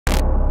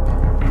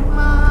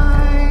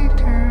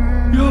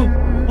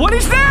What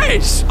is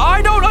this?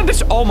 I don't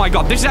understand. Oh my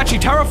god, this is actually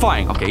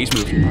terrifying. Okay, he's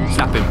moving.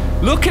 Snap him.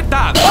 Look at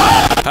that.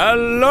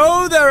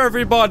 Hello there,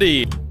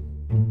 everybody.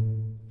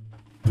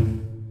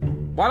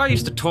 Why do I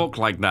used to talk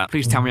like that?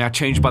 Please tell me I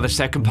changed by the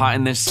second part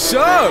in this. So,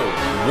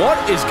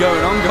 what is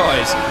going on,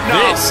 guys?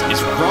 No. This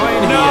is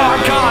Ryan here.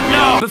 I can't,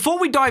 no. Before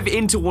we dive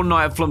into One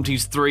Night at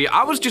Flumpty's 3,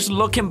 I was just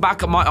looking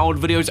back at my old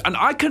videos, and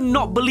I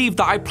cannot believe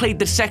that I played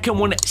the second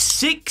one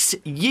 6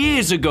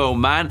 years ago,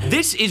 man.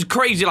 This is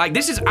crazy. Like,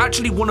 this is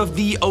actually one of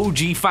the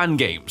OG fan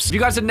games. If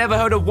you guys have never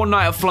heard of One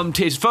Night at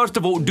Flumpty's, first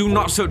of all, do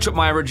not search up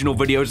my original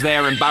videos. They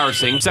are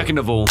embarrassing. Second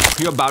of all,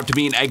 you're about to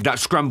be an egg that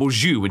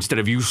scrambles you instead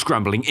of you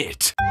scrambling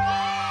it.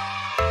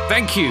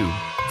 Thank you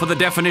for the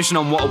definition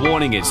on what a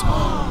warning is.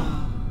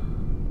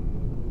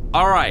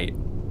 All right.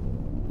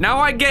 Now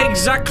I get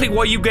exactly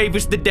why you gave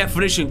us the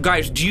definition.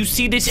 Guys, do you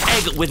see this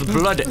egg with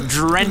blood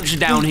drenched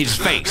down his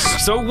face?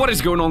 So what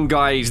is going on,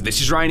 guys? This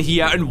is Ryan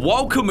here, and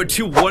welcome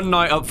to One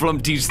Night at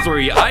Flumpty's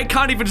 3. I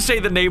can't even say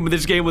the name of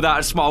this game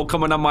without a smile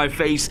coming on my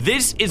face.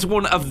 This is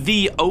one of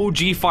the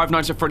OG Five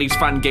Nights at Freddy's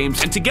fan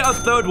games, and to get a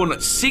third one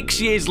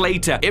 6 years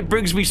later, it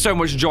brings me so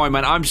much joy,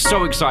 man. I'm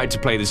so excited to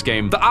play this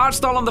game. The art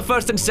style on the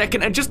first and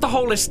second, and just the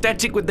whole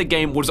aesthetic with the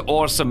game was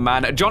awesome,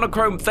 man.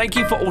 Jonachrome, thank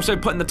you for also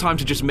putting the time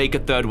to just make a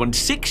third one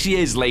 6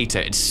 years later.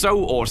 It's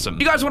so awesome. If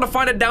you guys want to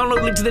find a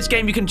download link to this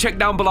game, you can check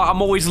down below.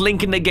 I'm always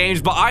linking the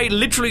games, but I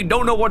literally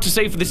don't know what to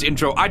say for this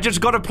intro. I just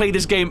gotta play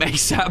this game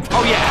ASAP.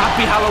 Oh yeah,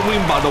 happy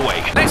Halloween, by the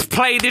way. Let's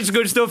play this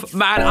good stuff.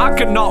 Man, I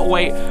cannot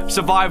wait.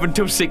 Survive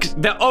until 6.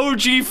 The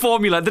OG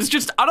formula. There's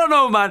just, I don't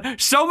know, man.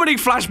 So many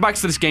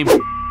flashbacks to this game.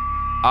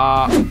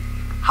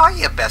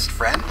 Hiya, best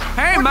friend.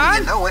 Hey, Wouldn't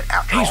man. you know it,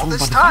 after all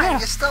this time,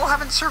 you still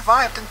haven't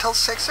survived until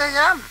 6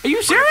 a.m. Are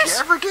you serious?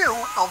 If you ever do,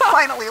 I'll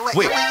finally let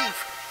you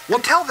leave. What?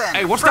 Until then,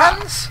 hey, what's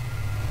friends,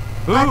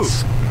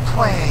 let's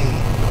play.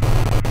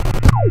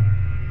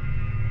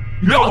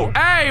 No.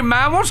 Hey,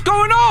 man, what's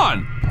going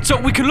on? So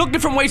we can look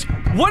different ways.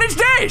 What is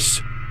this?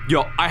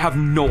 Yo, I have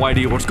no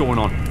idea what's going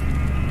on.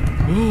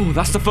 Ooh,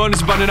 that's the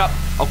furnace burning up.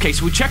 Okay,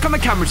 so we check on the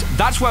cameras.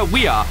 That's where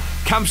we are.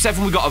 Camp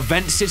 7, we got a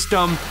vent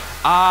system.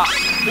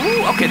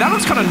 Ooh, okay, that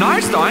looks kind of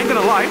nice, though. I ain't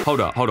gonna lie.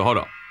 Hold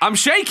up. I'm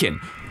shaking.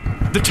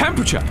 The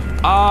temperature.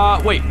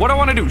 Wait, what do I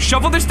want to do?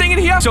 Shovel this thing in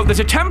here? So there's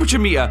a temperature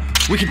meter.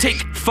 We can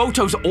take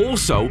photos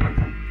also.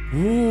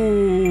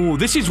 Ooh,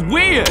 this is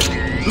weird.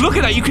 Look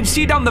at that. You can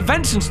see down the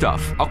vents and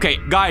stuff. Okay,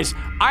 guys,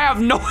 I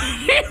have no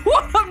idea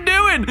what I'm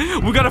doing.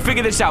 We gotta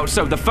figure this out.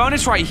 So the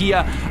furnace right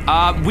here.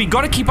 We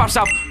gotta keep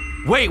ourselves...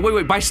 Wait.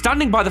 By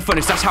standing by the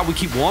furnace, that's how we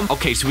keep warm.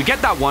 Okay, so we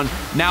get that one.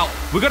 Now,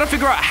 we gotta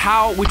figure out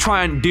how we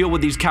try and deal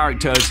with these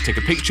characters. Take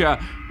a picture.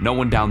 No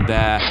one down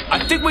there. I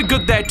think we're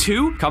good there,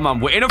 too. Come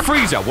on, we're in a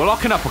freezer. We're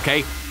locking up,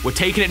 okay? We're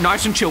taking it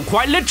nice and chill,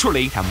 quite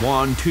literally. Cam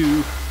 1,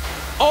 2...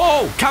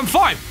 Oh, Cam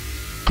 5!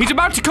 He's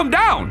about to come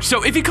down.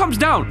 So if he comes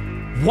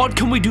down, what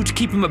can we do to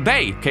keep him at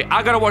bay? Okay,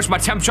 I gotta watch my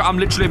temperature. I'm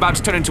literally about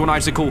to turn into an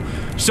icicle.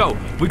 So,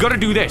 we gotta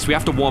do this. We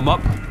have to warm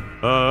up.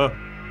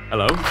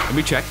 Hello? Let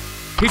me check.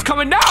 He's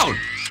coming down!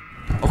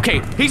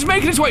 Okay, he's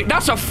making his way.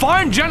 That's a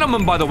fine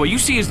gentleman, by the way. You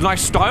see his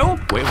nice style?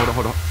 Wait,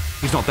 hold on.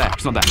 He's not there.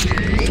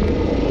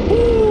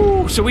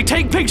 Ooh, so we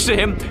take pictures of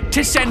him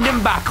to send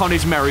him back on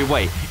his merry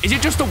way. Is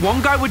it just the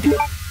one guy with...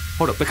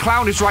 Hold up, the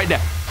clown is right there.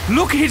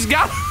 Look at his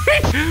gallery.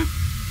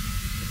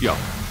 Yo.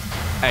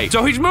 Hey,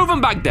 so he's moving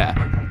back there.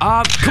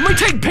 Can we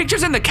take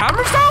pictures in the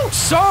cameras, though?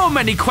 So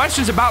many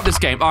questions about this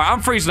game. All right,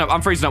 I'm freezing up.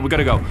 We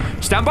gotta go.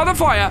 Stand by the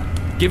fire.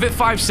 Give it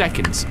 5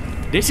 seconds.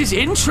 This is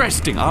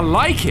interesting. I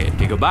like it.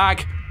 Okay, go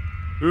back.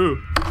 Ooh,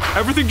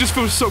 everything just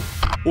feels so...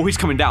 Oh, he's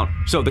coming down.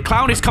 So the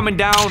clown is coming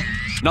down.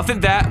 Nothing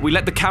there. We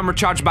let the camera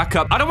charge back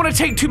up. I don't want to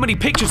take too many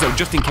pictures, though,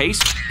 just in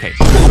case. Okay.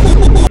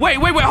 Wait.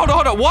 Hold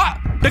on. What?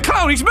 The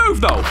clown, he's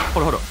moved, though.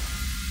 Hold on.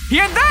 He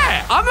ain't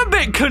there. I'm a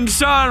bit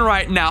concerned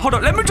right now. Hold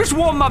on. Let me just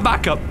warm my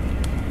back up.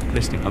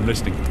 I'm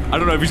listening. I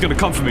don't know if he's going to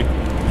come for me.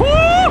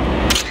 Woo!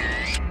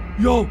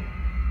 Yo.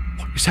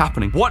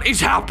 What is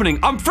happening?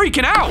 I'm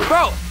freaking out.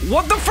 Bro,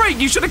 what the freak?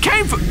 You should have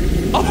came for...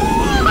 Oh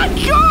my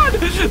god!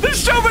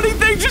 There's so many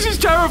things. This is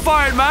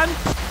terrifying, man.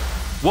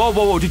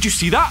 Whoa. Did you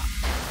see that?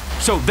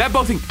 So they're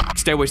both in...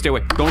 Stay away.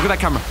 Don't look at that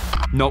camera.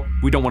 Nope,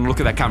 we don't want to look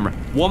at that camera.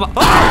 Warm up.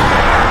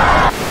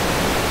 Ah!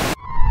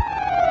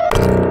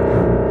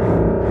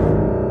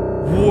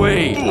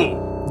 Wait.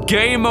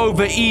 Game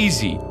over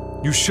easy.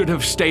 You should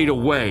have stayed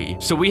away.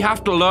 So we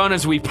have to learn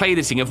as we play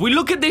this thing. If we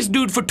look at this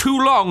dude for too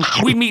long,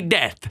 we meet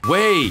death.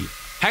 Wait.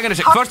 Hang on a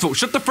sec. First of all,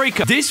 shut the freak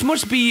up. This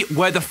must be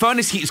where the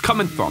furnace heat is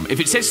coming from. If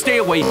it says stay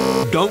away,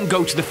 don't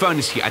go to the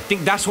furnace heat. I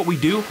think that's what we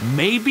do.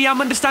 Maybe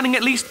I'm understanding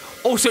at least.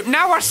 Also,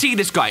 now I see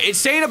this guy. It's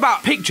saying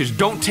about pictures.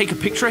 Don't take a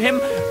picture of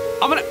him.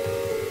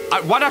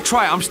 Why'd I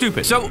try it? I'm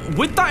stupid. So,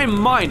 with that in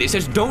mind, it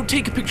says don't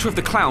take a picture of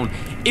the clown.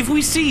 If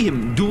we see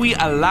him, do we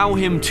allow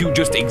him to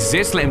just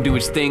exist? Let him do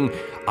his thing?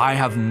 I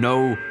have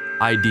no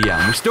idea.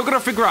 And we're still gonna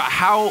figure out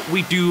how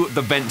we do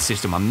the vent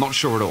system. I'm not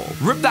sure at all.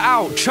 Rip that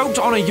out. Choked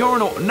on a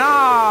urinal.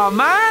 Nah,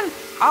 man.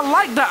 I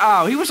like that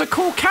owl. He was a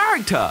cool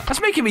character.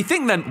 That's making me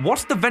think then,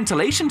 what's the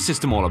ventilation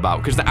system all about?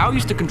 Because the owl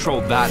used to control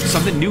that.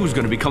 Something new is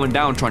going to be coming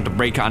down trying to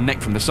break our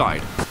neck from the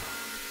side.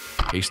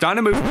 He's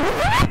starting to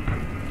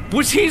move.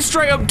 Was he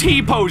straight up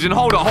T-posing?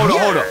 Hold on, hold on,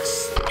 hold on.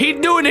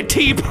 He's doing a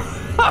T-pose.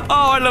 Oh,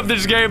 I love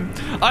this game.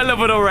 I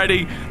love it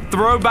already.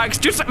 Throwbacks,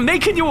 just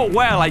making you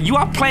aware, like, you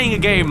are playing a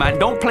game, man.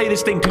 Don't play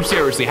this thing too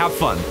seriously. Have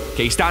fun.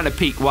 Okay, he's starting to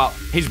peek. Well,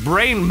 his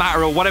brain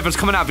matter or whatever's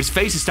coming out of his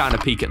face is starting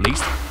to peek at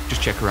least.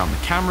 Just check around the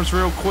cameras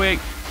real quick.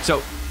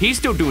 So, he's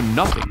still doing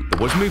nothing.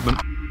 There was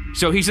movement.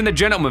 So, he's in the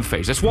gentleman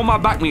phase. Let's warm our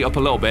back meat up a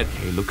little bit.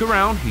 Okay, look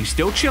around. He's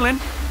still chilling.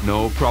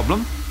 No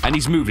problem. And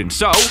he's moving.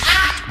 So,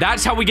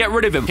 that's how we get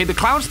rid of him. Okay, the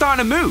clown's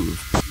starting to move.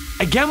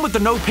 Again with the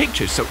no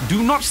pictures. So,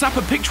 do not snap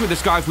a picture with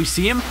this guy if we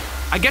see him.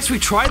 I guess we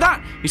try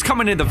that. He's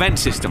coming in the vent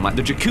system, like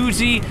the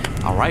jacuzzi.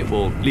 All right,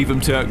 we'll leave him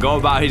to go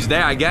about his day,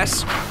 I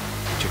guess.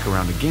 Check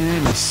around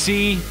again, let's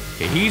see.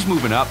 Okay, he's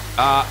moving up.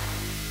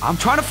 I'm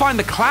trying to find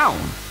the clown.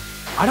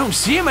 I don't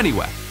see him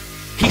anywhere.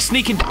 He's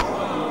sneaking.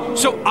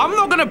 So I'm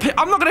not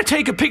gonna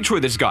take a picture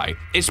of this guy.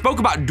 It spoke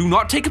about do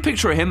not take a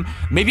picture of him.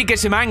 Maybe it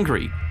gets him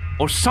angry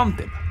or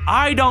something.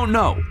 I don't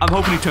know. I'm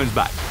hoping he turns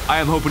back. I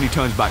am hoping he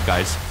turns back,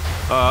 guys.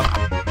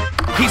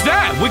 He's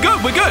there. We're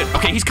good. We're good.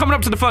 Okay, he's coming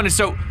up to the furnace.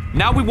 So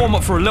now we warm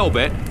up for a little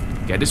bit.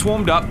 Get this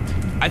warmed up.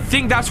 I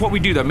think that's what we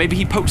do, though. Maybe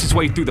he pokes his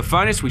way through the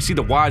furnace. We see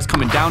the wires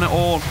coming down it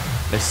all.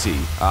 Let's see.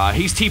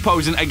 He's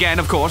T-posing again,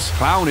 of course.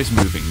 Clown is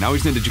moving. Now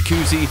he's in the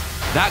jacuzzi.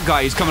 That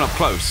guy is coming up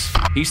close.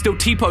 He's still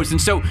T-posing.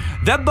 So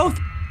they're both...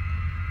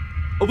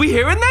 Are we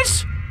hearing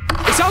this?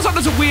 It sounds like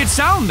there's a weird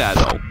sound there,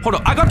 though. Hold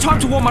on. I got time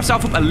to warm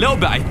myself up a little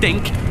bit, I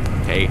think.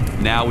 Okay,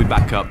 now we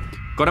back up.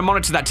 Got to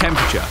monitor that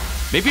temperature.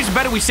 Maybe it's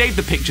better we save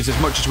the pictures as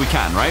much as we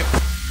can, right?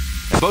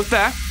 They're both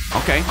there.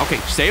 Okay, okay.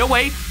 Stay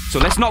away. So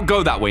let's not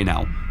go that way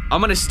now. I'm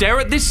gonna stare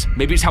at this.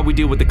 Maybe it's how we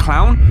deal with the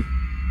clown.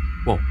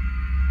 Whoa.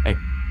 Hey,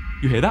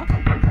 you hear that?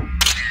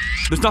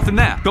 There's nothing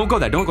there. Don't go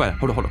there. Don't go there.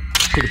 Hold on, hold on.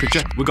 Take a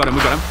picture. We got him.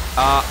 We got him.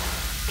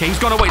 Okay, he's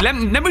gone away. Let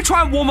me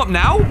try and warm up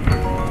now.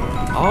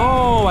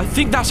 Oh, I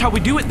think that's how we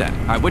do it then.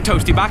 All right, we're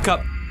toasty. Back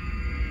up.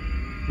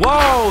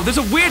 Whoa, there's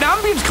a weird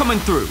ambience coming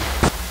through.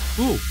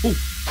 Ooh, ooh,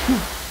 ooh.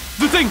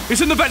 The thing, it's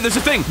in the vent, there's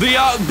a thing.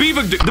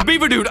 The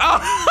beaver dude.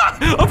 Ah,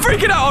 I'm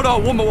freaking out. Oh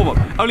no, warm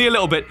up. Only a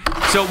little bit.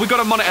 So we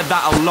gotta monitor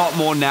that a lot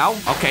more now.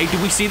 Okay,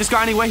 do we see this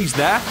guy anywhere? He's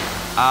there.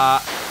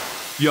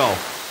 Yo,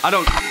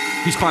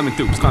 he's climbing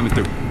through,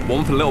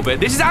 Warm up a little bit.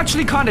 This is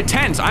actually kind of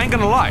tense, I ain't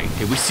gonna lie.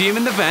 Okay, we see him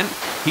in the vent.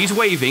 He's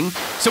waving.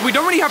 So we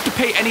don't really have to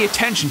pay any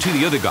attention to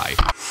the other guy.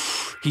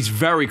 He's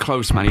very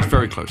close, man, he's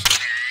very close.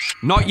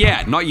 Not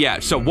yet, not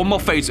yet. So one more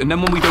phase, and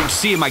then when we don't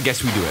see him, I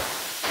guess we do it.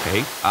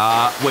 Okay,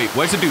 wait,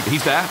 where's the dude?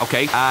 He's there,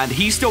 okay, and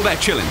he's still there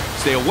chilling.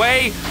 Stay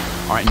away.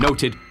 All right,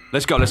 noted.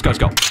 Let's go, let's go, let's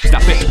go.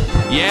 Snap it.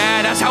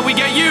 Yeah, that's how we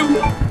get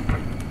you.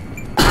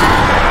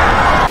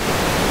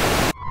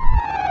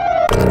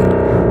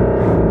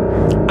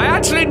 I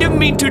actually didn't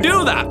mean to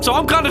do that, so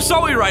I'm kind of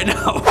sorry right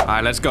now. All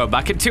right, let's go.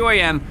 Back at 2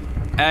 a.m.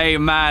 Hey,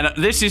 man,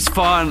 this is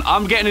fun.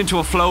 I'm getting into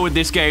a flow with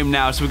this game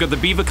now. So we've got the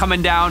beaver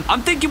coming down.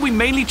 I'm thinking we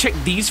mainly check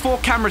these 4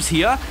 cameras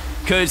here,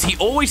 because he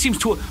always seems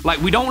to,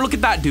 like, we don't look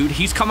at that dude.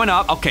 He's coming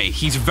up. Okay,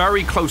 he's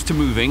very close to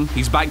moving.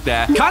 He's back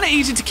there. Kind of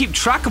easy to keep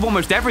track of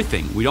almost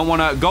everything. We don't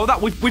want to go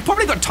that. We've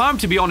probably got time,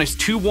 to be honest,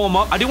 to warm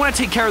up. I do want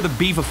to take care of the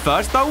beaver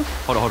first, though.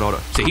 Hold on, hold on, hold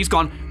on. See, he's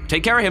gone.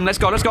 Take care of him. Let's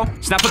go, let's go.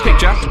 Snap a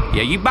picture.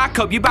 Yeah, you back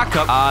up, you back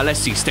up. Let's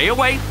see. Stay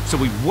away. So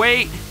we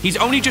wait. He's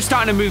only just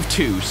starting to move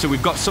too, so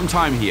we've got some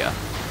time here.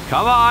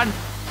 Come on.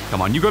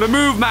 Come on, you gotta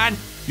move, man.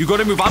 You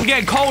gotta move. I'm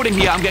getting cold in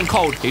here. I'm getting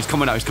cold. He's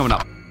coming up, he's coming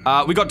up.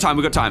 We got time,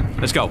 we got time.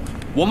 Let's go.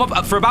 Warm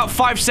up for about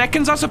 5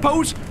 seconds, I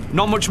suppose.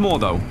 Not much more,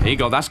 though. There you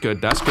go, that's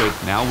good, that's good.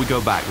 Now we go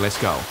back, let's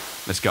go.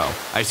 Let's go.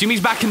 I assume he's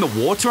back in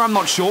the water, I'm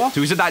not sure.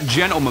 So he's at that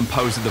gentleman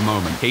pose at the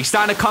moment. Okay, he's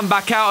starting to come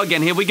back out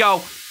again, here we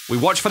go. We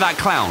watch for that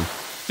clown.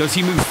 Does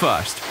he move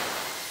first?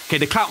 Okay,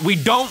 the clown, we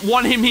don't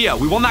want him here.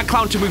 We want that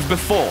clown to move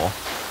before.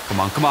 Come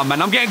on, man,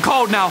 I'm getting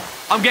cold now.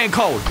 I'm getting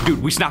cold.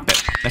 Dude, we snap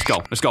it. Let's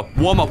go, let's go.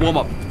 Warm up, warm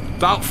up.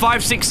 About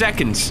 5-6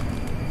 seconds.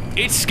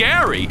 It's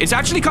scary. It's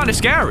actually kind of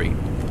scary.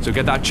 So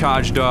get that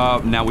charged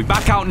up. Now we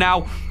back out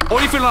now.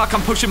 Only feeling like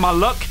I'm pushing my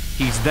luck.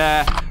 He's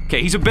there.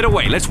 Okay, he's a bit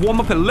away. Let's warm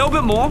up a little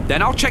bit more.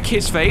 Then I'll check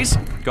his phase.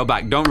 Go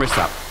back. Don't risk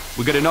that.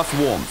 We got enough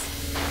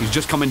warmth. He's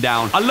just coming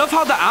down. I love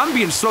how the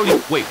ambience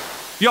slowly... Wait.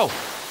 Yo.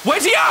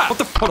 Where's he at? What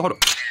the... Hold on.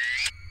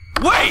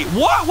 Wait.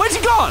 What? Where's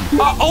he gone?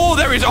 Oh,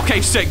 there he is.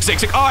 Okay, sick.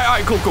 All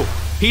right, cool.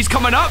 He's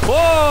coming up.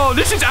 Whoa,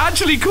 this is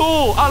actually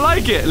cool. I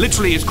like it.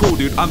 Literally, it's cool,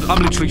 dude.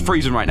 I'm literally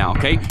freezing right now,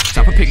 okay?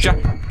 Snap a picture.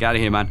 Get out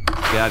of here, man.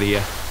 Get out of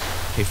here.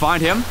 Okay,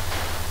 find him.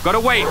 Gotta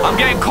wait. I'm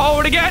getting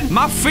cold again.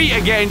 My feet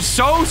are getting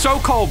so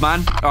cold,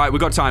 man. All right, we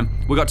got time.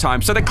 We got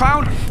time. So the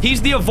clown, he's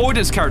the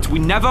avoidance character. We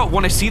never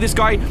want to see this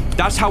guy.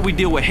 That's how we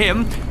deal with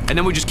him. And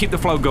then we just keep the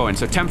flow going.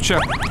 So temperature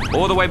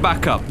all the way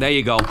back up. There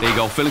you go. There you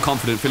go. Feeling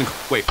confident.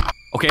 Wait.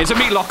 Okay, it's a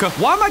meat locker.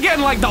 Why am I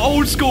getting like the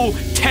old school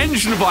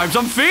tension vibes?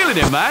 I'm feeling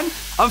it, man.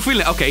 I'm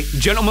feeling it. Okay,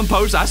 gentleman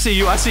pose. I see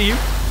you.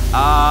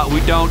 We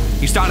don't.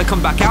 He's starting to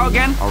come back out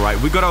again. All right,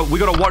 we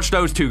gotta watch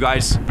those two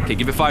guys. Okay,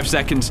 give it 5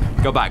 seconds.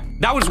 Go back.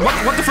 That was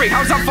what the freak?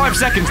 How's that 5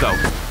 seconds though? All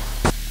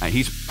right,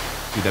 dude,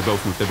 they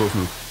both move. They both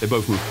move. They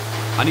both move.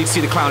 I need to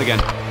see the clown again.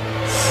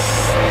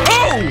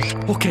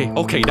 Oh!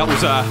 Okay, that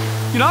was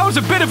you know, that was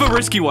a bit of a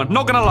risky one.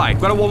 Not gonna lie.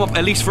 Gotta warm up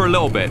at least for a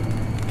little bit.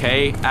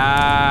 Okay,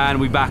 and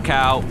we back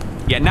out.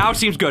 Yeah, now it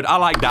seems good. I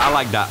like that. I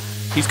like that.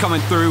 He's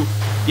coming through.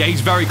 Yeah,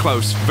 he's very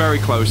close. Very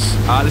close.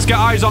 Let's get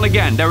eyes on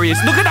again. There he is.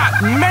 Look at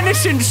that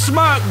menacing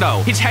smirk,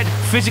 though. His head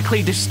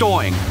physically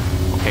distorting.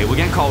 Okay, we're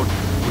getting cold.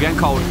 We're getting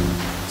cold.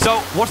 So,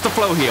 what's the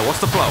flow here? What's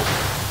the flow?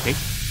 Okay.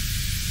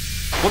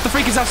 What the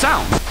freak is that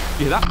sound?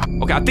 You hear that?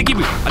 Okay, I think he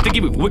moved. I think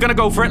he moved. We're gonna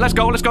go for it. Let's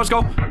go. Let's go. Let's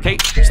go. Okay,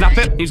 snap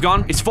it. He's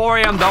gone. It's 4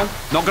 a.m. though.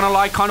 Not gonna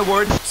lie. Kind of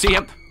worried. See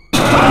him. We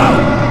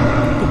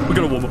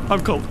gotta warm up.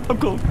 I'm cold. I'm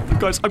cold.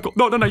 Guys, I'm cold.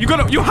 No.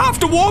 You have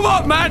to warm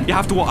up, man. You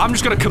have to warm up. I'm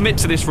just gonna commit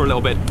to this for a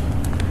little bit.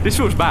 This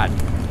feels bad.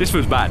 This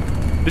feels bad.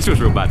 This feels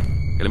real bad.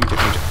 Okay, let me check.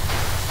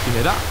 You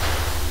hear that?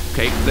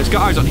 Okay, let's get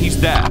eyes on. He's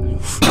there. Wait!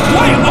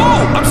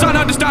 Oh! I'm starting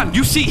to understand.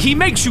 You see, he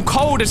makes you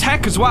cold as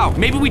heck as well.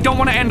 Maybe we don't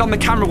want to end on the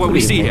camera when we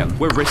see him.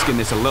 We're risking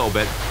this a little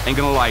bit. Ain't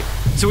gonna lie.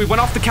 So we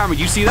went off the camera.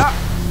 You see that?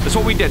 That's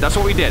what we did. That's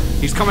what we did.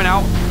 He's coming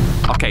out.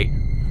 Okay.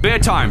 Bit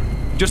of time.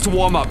 Just to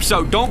warm up.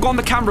 So don't go on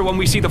the camera when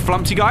we see the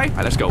Flumpty guy. All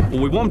right, let's go. Well,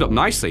 we warmed up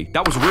nicely.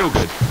 That was real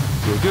good.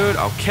 Real good.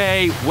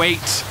 Okay.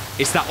 Wait.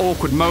 It's that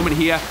awkward moment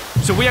here.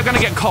 So we are going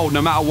to get cold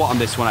no matter what on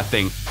this one, I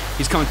think.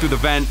 He's coming through the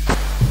vent.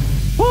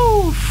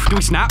 Woo! Do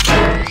we snap?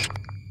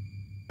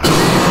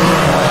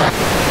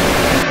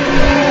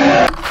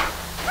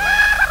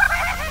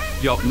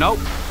 Yo, nope.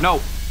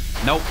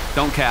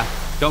 Don't care.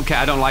 Don't care.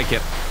 I don't like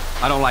it.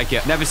 I don't like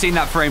it. Never seen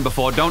that frame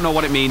before. Don't know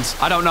what it means.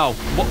 I don't know.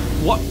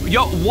 What?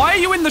 Yo, why are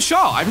you in the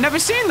shot? I've never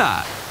seen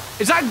that.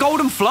 Is that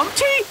golden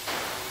Flumpty?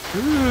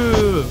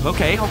 Ooh,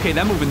 okay,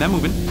 they're moving.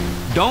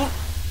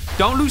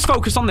 Don't lose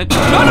focus on the...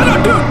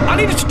 No, dude! I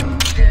need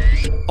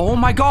to... Oh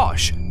my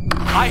gosh.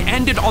 I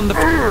ended on the...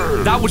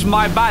 That was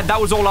my bad. That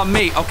was all on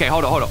me. Okay,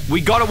 hold on. We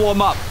gotta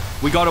warm up.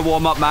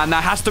 Man.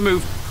 That has to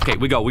move. Okay,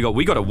 we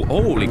gotta...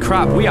 Holy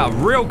crap. We are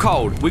real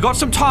cold. We got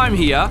some time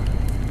here,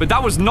 but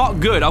that was not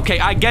good. Okay,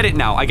 I get it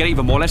now. I get it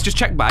even more. Let's just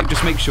check back.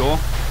 Just make sure.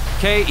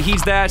 Okay,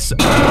 he's there.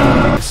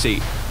 Let's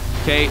see.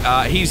 Okay,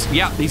 he's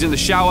in the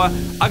shower.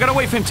 I gotta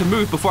wait for him to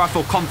move before I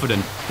feel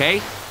confident.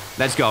 Okay?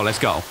 Let's go.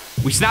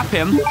 We snap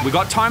him. We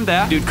got time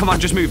there. Dude, come on,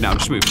 just move now.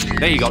 Just move.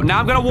 There you go. Now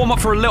I'm gonna warm up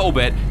for a little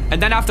bit,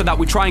 and then after that,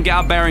 we try and get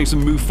our bearings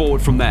and move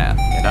forward from there.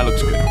 Yeah, that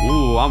looks good.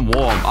 Ooh, I'm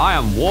warm. I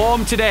am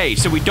warm today.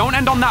 So we don't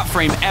end on that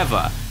frame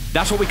ever.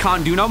 That's what we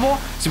can't do no more.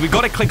 So we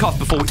gotta click off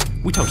before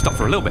we toast up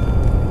for a little bit.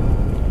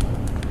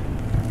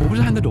 What was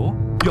that in the door?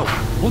 Yo,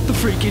 what the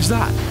freak is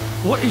that?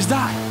 What is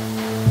that?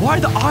 Why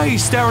are the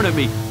eyes staring at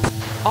me?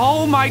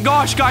 Oh my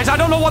gosh, guys, I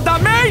don't know what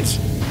that means!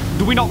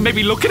 Do we not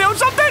maybe look at it or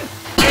something?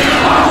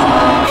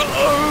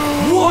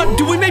 What?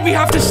 Do we maybe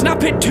have to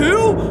snap it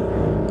too?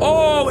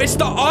 Oh, it's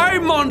the eye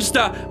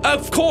monster.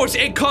 Of course,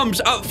 it comes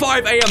at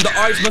 5 a.m. The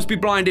eyes must be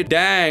blinded.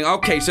 Dang.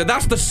 Okay, so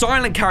that's the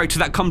silent character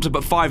that comes up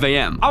at 5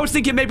 a.m. I was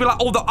thinking maybe like,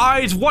 oh, the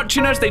eyes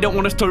watching us. They don't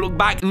want us to look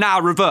back. Now,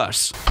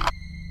 reverse.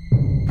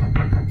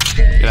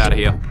 Get out of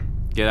here.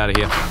 Get out of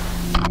here.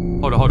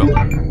 Hold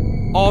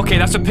on. Oh, okay,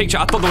 that's a picture.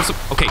 I thought there was some...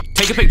 Okay,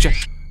 take a picture.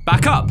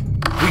 Back up.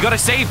 We gotta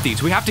save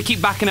these. We have to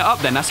keep backing it up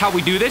then. That's how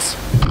we do this.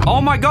 Oh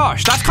my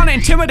gosh, that's kind of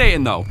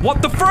intimidating though.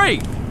 What the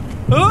freak?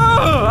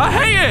 Oh, I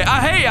hate it.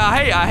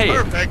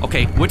 Perfect.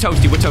 Okay, we're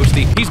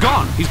toasty. He's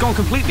gone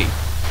completely.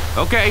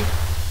 Okay.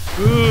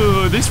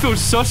 Ooh, this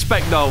feels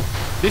suspect though.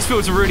 This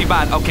feels really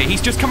bad. Okay,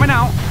 he's just coming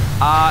out.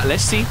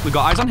 Let's see. We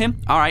got eyes on him.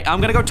 All right,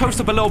 I'm gonna go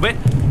toast up a little bit.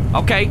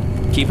 Okay,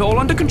 keep it all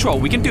under control.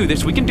 We can do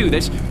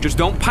this. Just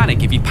don't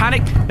panic. If you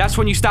panic, that's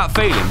when you start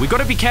failing. We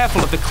gotta be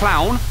careful of the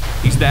clown.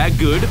 He's there,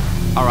 good.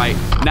 All right,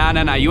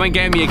 nah, you ain't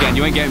getting me again.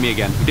 We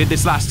did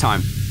this last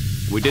time.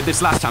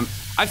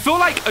 I feel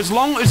like as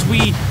long as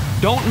we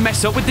don't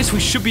mess up with this, we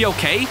should be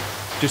okay.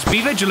 Just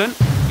be vigilant.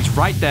 He's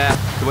right there.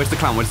 So where's the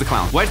clown? Where's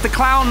the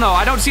clown though?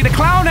 I don't see the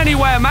clown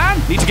anywhere,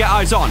 man. Need to get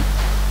eyes on.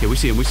 Okay, we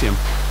see him.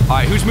 All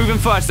right, who's moving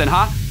first then,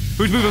 huh?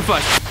 Who's moving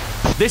first?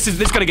 This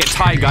gonna get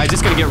tight, guys. This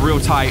is gonna get real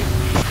tight.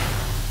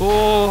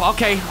 Oh,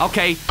 okay.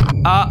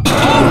 Oh,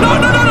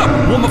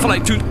 no. Warm up for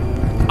like 2.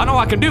 I know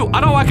what I can do.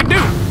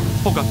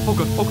 Oh god.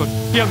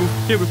 Yeah, move.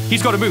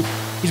 He's gotta move.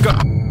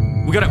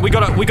 We're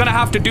gonna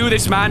have to do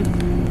this, man.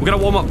 We're gonna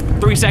warm up.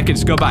 3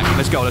 seconds. Go back.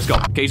 Let's go.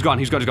 Okay, he's gone.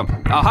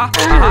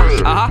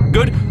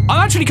 Good. I'm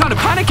actually kind of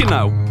panicking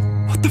now.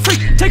 What the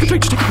freak? Take a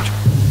picture.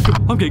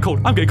 I'm getting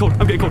cold.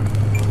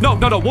 No.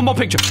 One more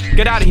picture.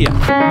 Get out of here.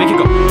 Make it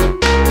go.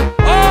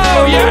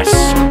 Oh, yes.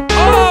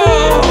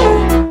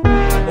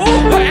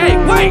 Oh, hey,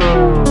 wait.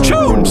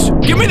 Tunes.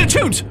 Give me the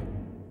tunes.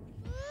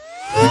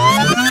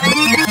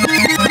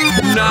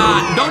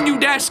 Nah, don't you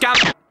dare scam.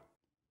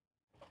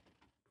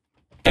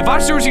 If I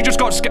seriously just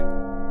got scammed.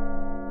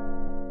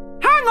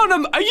 Hang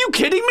on, are you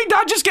kidding me? Did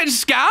I just get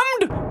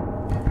scammed?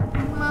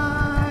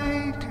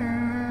 My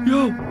turn.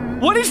 Yo,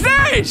 what is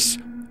this?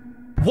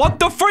 What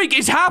the freak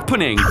is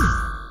happening?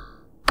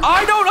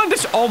 I don't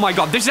understand. Oh my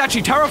god, this is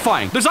actually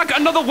terrifying. There's like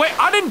another way.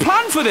 I didn't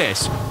plan for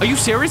this. Are you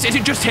serious? Is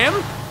it just him?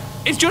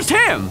 It's just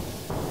him.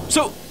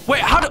 So,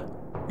 wait, how do...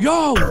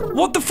 Yo,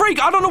 what the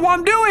freak? I don't know what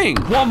I'm doing.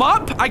 Warm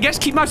up, I guess,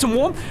 keep nice and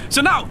warm.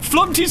 So now,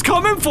 Flumpty's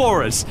coming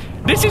for us.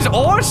 This is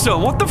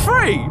awesome. What the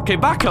freak? Okay,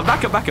 back up,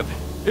 back up, back up.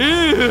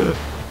 Ew.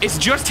 It's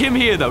just him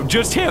here, though.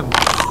 Just him.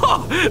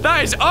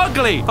 That is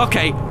ugly.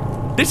 Okay,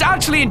 this is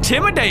actually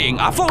intimidating.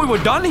 I thought we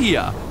were done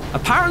here.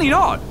 Apparently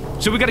not.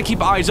 So we gotta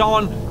keep eyes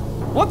on.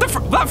 What the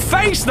that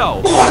face,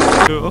 though?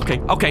 Okay,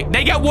 okay.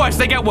 They get worse,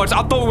 they get worse.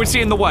 I thought we were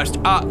seeing the worst.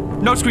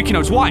 No squeaky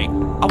nose. Why?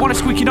 I want a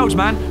squeaky nose,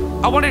 man.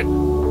 I want it.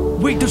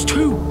 Wait, there's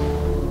two.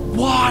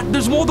 What?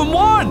 There's more than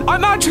one.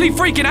 I'm actually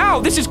freaking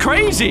out. This is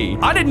crazy.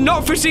 I did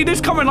not foresee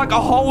this coming, like a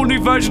whole new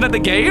version of the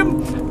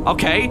game.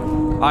 Okay.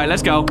 All right,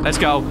 let's go. Let's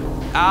go.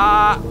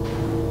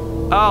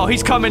 Oh,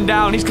 he's coming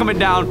down. He's coming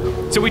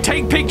down. So we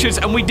take pictures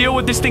and we deal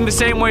with this thing the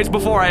same way as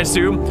before, I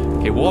assume.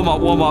 Okay, warm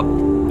up, warm up.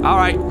 All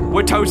right,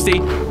 we're toasty.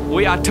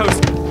 We are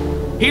toast.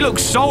 He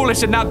looks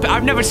soulless in that.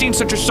 I've never seen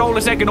such a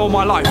soulless egg in all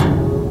my life.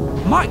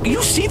 Mike,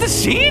 you see the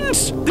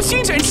scenes? The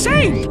scenes are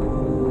insane.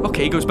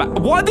 Okay, he goes back.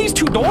 What are these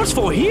two doors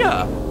for here?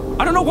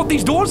 I don't know what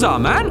these doors are,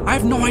 man. I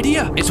have no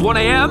idea. It's 1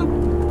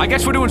 a.m. I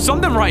guess we're doing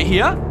something right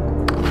here.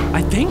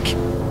 I think.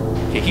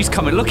 Okay, he's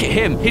coming. Look at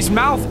him. His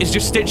mouth is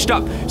just stitched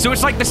up. So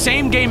it's like the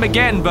same game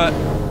again, but...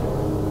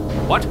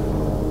 What?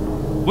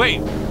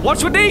 Wait,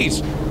 what's with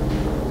these?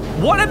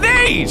 What are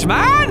these,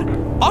 man?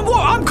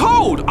 I'm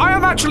cold. I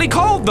am actually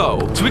cold,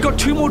 though. So we got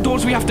two more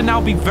doors we have to now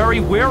be very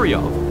wary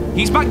of.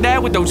 He's back there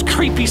with those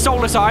creepy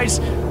soulless eyes.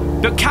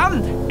 But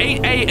can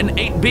 8A and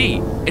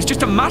 8B? It's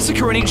just a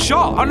massacre in each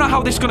shot. I don't know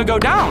how this is gonna go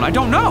down. I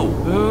don't know.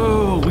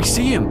 Oh, we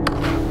see him.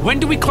 When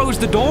do we close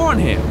the door on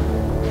him?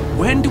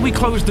 When do we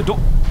close the door?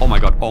 Oh my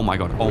god, oh my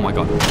god, oh my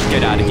god.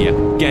 Get out of here.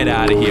 Get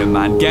out of here,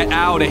 man. Get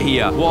out of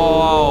here.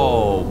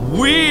 Whoa.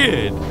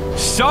 Weird.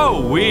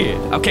 So weird.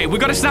 Okay, we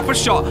gotta snap a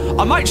shot.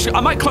 I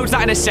might close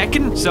that in a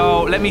second.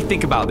 So let me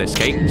think about this,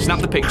 okay? Snap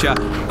the picture.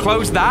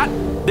 Close that.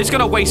 This is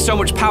gonna waste so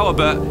much power,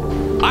 but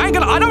I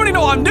don't really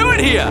know what I'm doing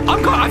here.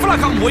 I feel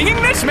like I'm winging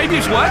this. Maybe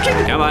it's working.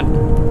 Come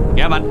on.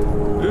 Yeah, man.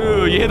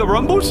 Ooh, you hear the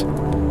rumbles?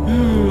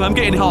 Ooh, I'm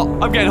getting hot.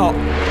 I'm getting hot.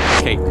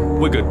 Okay,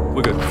 we're good.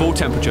 We're good. Full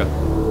temperature.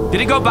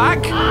 Did it go back?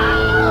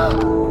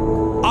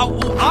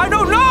 I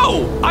don't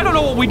know. I don't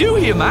know what we do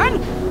here,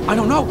 man. I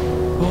don't know.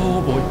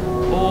 Oh, boy.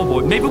 Oh,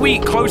 boy. Maybe we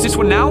close this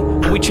one now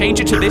and we change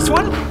it to this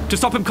one to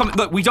stop him coming.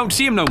 Look, we don't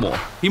see him no more.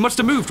 He must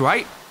have moved,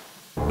 right?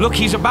 Look,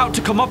 he's about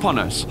to come up on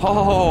us.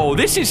 Oh,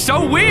 this is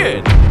so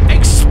weird.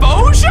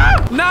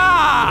 Exposure?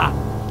 Nah.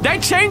 They're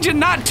changing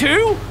that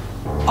too?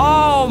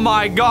 Oh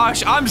my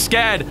gosh, I'm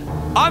scared.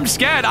 I'm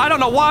scared. I don't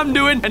know what I'm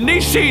doing. And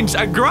these scenes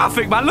are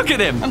graphic, man. Look at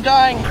him. I'm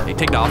dying. Hey,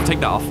 take that off. Take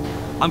that off.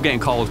 I'm getting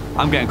cold.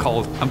 I'm getting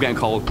cold. I'm getting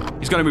cold.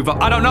 He's gonna move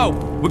up. I don't know.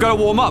 We're gonna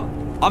warm up.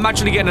 I'm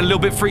actually getting a little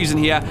bit freezing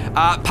here.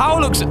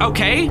 Power looks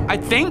okay, I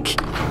think.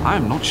 I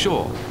am not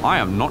sure. I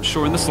am not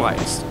sure in the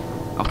slightest.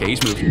 Okay,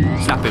 he's moving.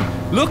 Snap him.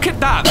 Look at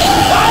that.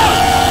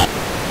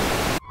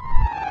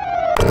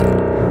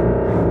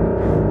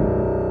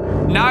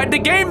 Now, the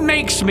game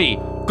makes me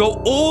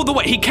go all the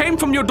way. He came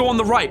from your door on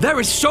the right. There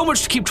is so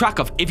much to keep track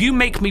of. If you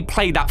make me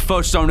play that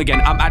first zone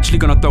again, I'm actually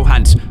gonna throw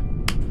hands.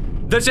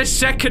 There's a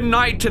second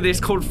night to this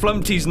called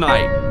Flumpty's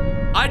Night.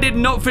 I did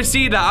not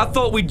foresee that. I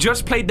thought we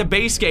just played the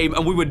base game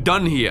and we were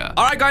done here.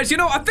 All right, guys, you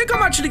know, I think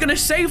I'm actually gonna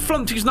save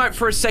Flumpty's Night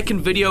for a second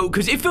video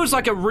because it feels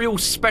like a real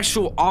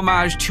special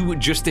homage to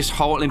just this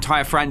whole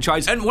entire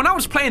franchise. And when I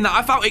was playing that,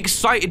 I felt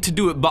excited to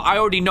do it, but I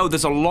already know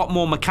there's a lot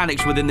more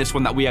mechanics within this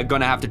one that we are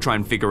gonna have to try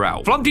and figure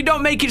out. Flumpty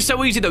don't make it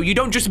so easy, though. You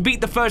don't just beat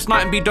the first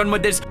night and be done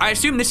with this. I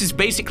assume this is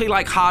basically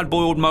like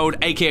hard-boiled mode,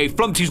 aka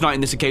Flumpty's Night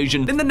in this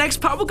occasion. Then the next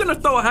part, we're gonna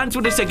throw hands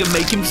with this egg and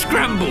make him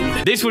scramble.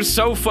 This was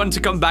so fun to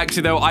come back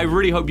to, though. I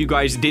really hope you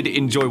guys did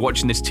enjoy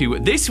watching this too.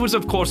 This was,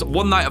 of course,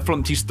 One Night at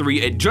Flumpty's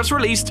 3. It just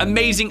released.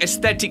 Amazing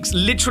aesthetics,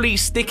 literally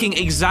sticking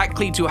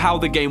exactly to how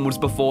the game was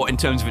before in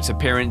terms of its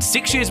appearance.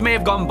 6 years may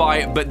have gone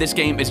by, but this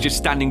game is just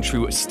standing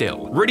true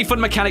still. Really fun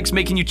mechanics,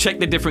 making you check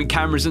the different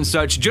cameras and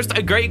such. Just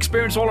a great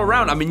experience all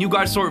around. I mean, you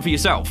guys saw it for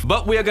yourself.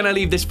 But we are gonna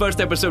leave this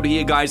first episode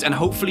here, guys, and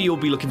hopefully you'll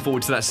be looking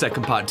forward to that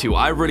second part too.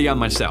 I really am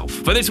myself.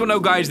 For this one,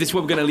 though, guys, this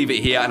one we're gonna leave it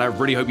here, and I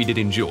really hope you did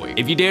enjoy.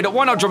 If you did,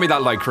 why not drop me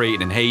that like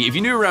rate? And hey, if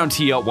you're new around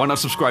here, why not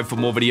subscribe for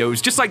more videos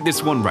just like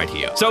this one right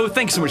here. So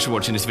thanks so much for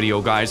watching this video,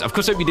 guys. Of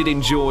course, I hope you did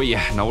enjoy,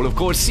 and I will, of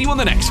course, see you on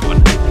the next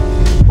one.